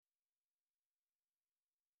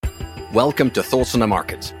Welcome to Thoughts on the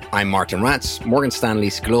Market. I'm Martin Ratz, Morgan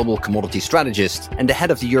Stanley's global commodity strategist and the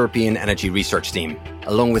head of the European Energy Research Team.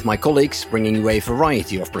 Along with my colleagues bringing you a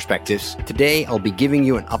variety of perspectives, today I'll be giving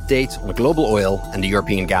you an update on the global oil and the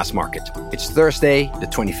European gas market. It's Thursday, the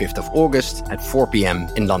 25th of August at 4 p.m.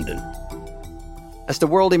 in London. As the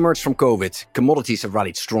world emerged from COVID, commodities have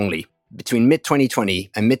rallied strongly. Between mid-2020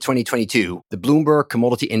 and mid-2022, the Bloomberg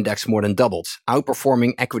Commodity Index more than doubled,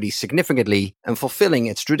 outperforming equities significantly and fulfilling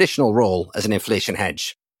its traditional role as an inflation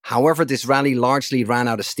hedge. However, this rally largely ran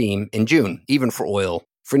out of steam in June, even for oil.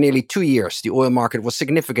 For nearly 2 years, the oil market was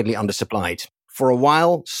significantly undersupplied. For a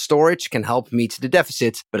while, storage can help meet the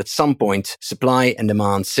deficit, but at some point, supply and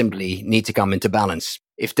demand simply need to come into balance.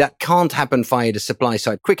 If that can't happen via the supply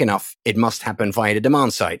side quick enough, it must happen via the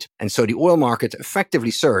demand side. And so the oil market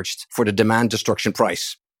effectively surged for the demand destruction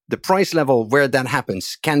price. The price level where that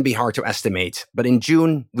happens can be hard to estimate, but in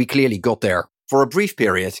June, we clearly got there. For a brief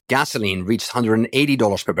period, gasoline reached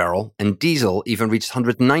 $180 per barrel and diesel even reached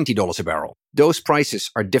 $190 a barrel. Those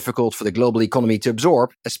prices are difficult for the global economy to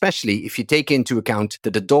absorb, especially if you take into account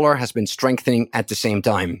that the dollar has been strengthening at the same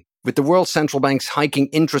time. With the world central banks hiking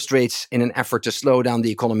interest rates in an effort to slow down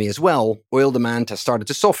the economy as well, oil demand has started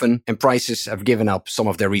to soften and prices have given up some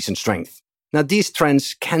of their recent strength. Now, these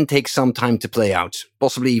trends can take some time to play out,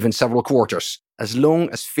 possibly even several quarters. As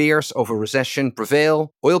long as fears over recession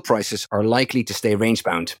prevail, oil prices are likely to stay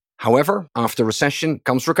range-bound. However, after recession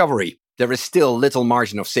comes recovery. There is still little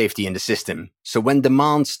margin of safety in the system. So when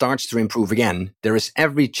demand starts to improve again, there is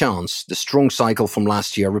every chance the strong cycle from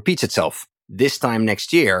last year repeats itself. This time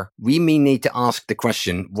next year, we may need to ask the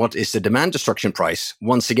question, what is the demand destruction price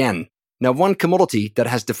once again? Now, one commodity that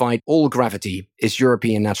has defied all gravity is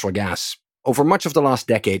European natural gas. Over much of the last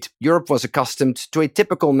decade, Europe was accustomed to a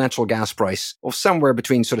typical natural gas price of somewhere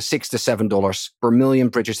between $6 to $7 per million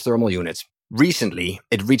British thermal unit. Recently,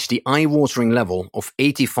 it reached the eye-watering level of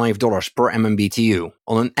 $85 per MMBTU.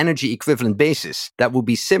 On an energy equivalent basis, that would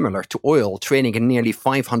be similar to oil trading at nearly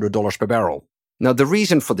 $500 per barrel. Now, the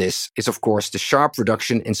reason for this is, of course, the sharp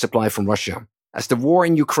reduction in supply from Russia. As the war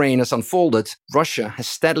in Ukraine has unfolded, Russia has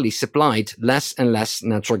steadily supplied less and less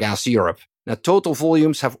natural gas to Europe. Now, total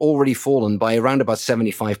volumes have already fallen by around about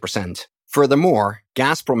 75%. Furthermore,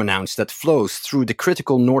 Gazprom announced that flows through the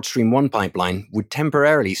critical Nord Stream 1 pipeline would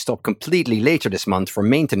temporarily stop completely later this month for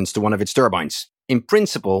maintenance to one of its turbines. In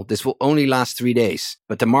principle, this will only last 3 days,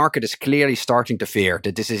 but the market is clearly starting to fear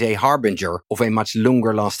that this is a harbinger of a much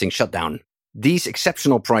longer-lasting shutdown. These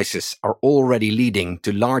exceptional prices are already leading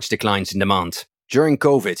to large declines in demand. During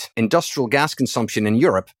COVID, industrial gas consumption in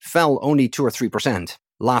Europe fell only 2 or 3%.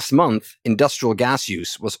 Last month, industrial gas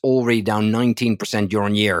use was already down 19%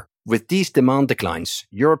 year-on-year. With these demand declines,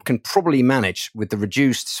 Europe can probably manage with the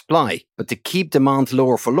reduced supply, but to keep demand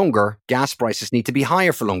lower for longer, gas prices need to be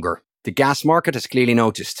higher for longer. The gas market has clearly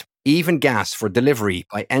noticed. Even gas for delivery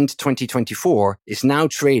by end 2024 is now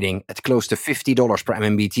trading at close to $50 per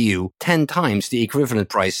MMBTU, 10 times the equivalent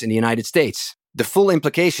price in the United States. The full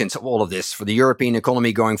implications of all of this for the European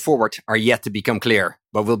economy going forward are yet to become clear,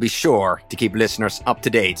 but we'll be sure to keep listeners up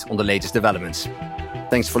to date on the latest developments.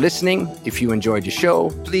 Thanks for listening. If you enjoyed the show,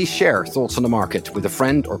 please share Thoughts on the Market with a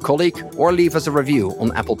friend or colleague, or leave us a review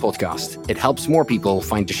on Apple Podcast. It helps more people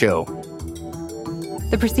find the show.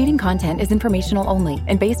 The preceding content is informational only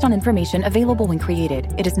and based on information available when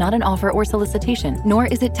created. It is not an offer or solicitation, nor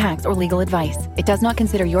is it tax or legal advice. It does not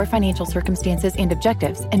consider your financial circumstances and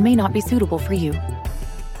objectives and may not be suitable for you.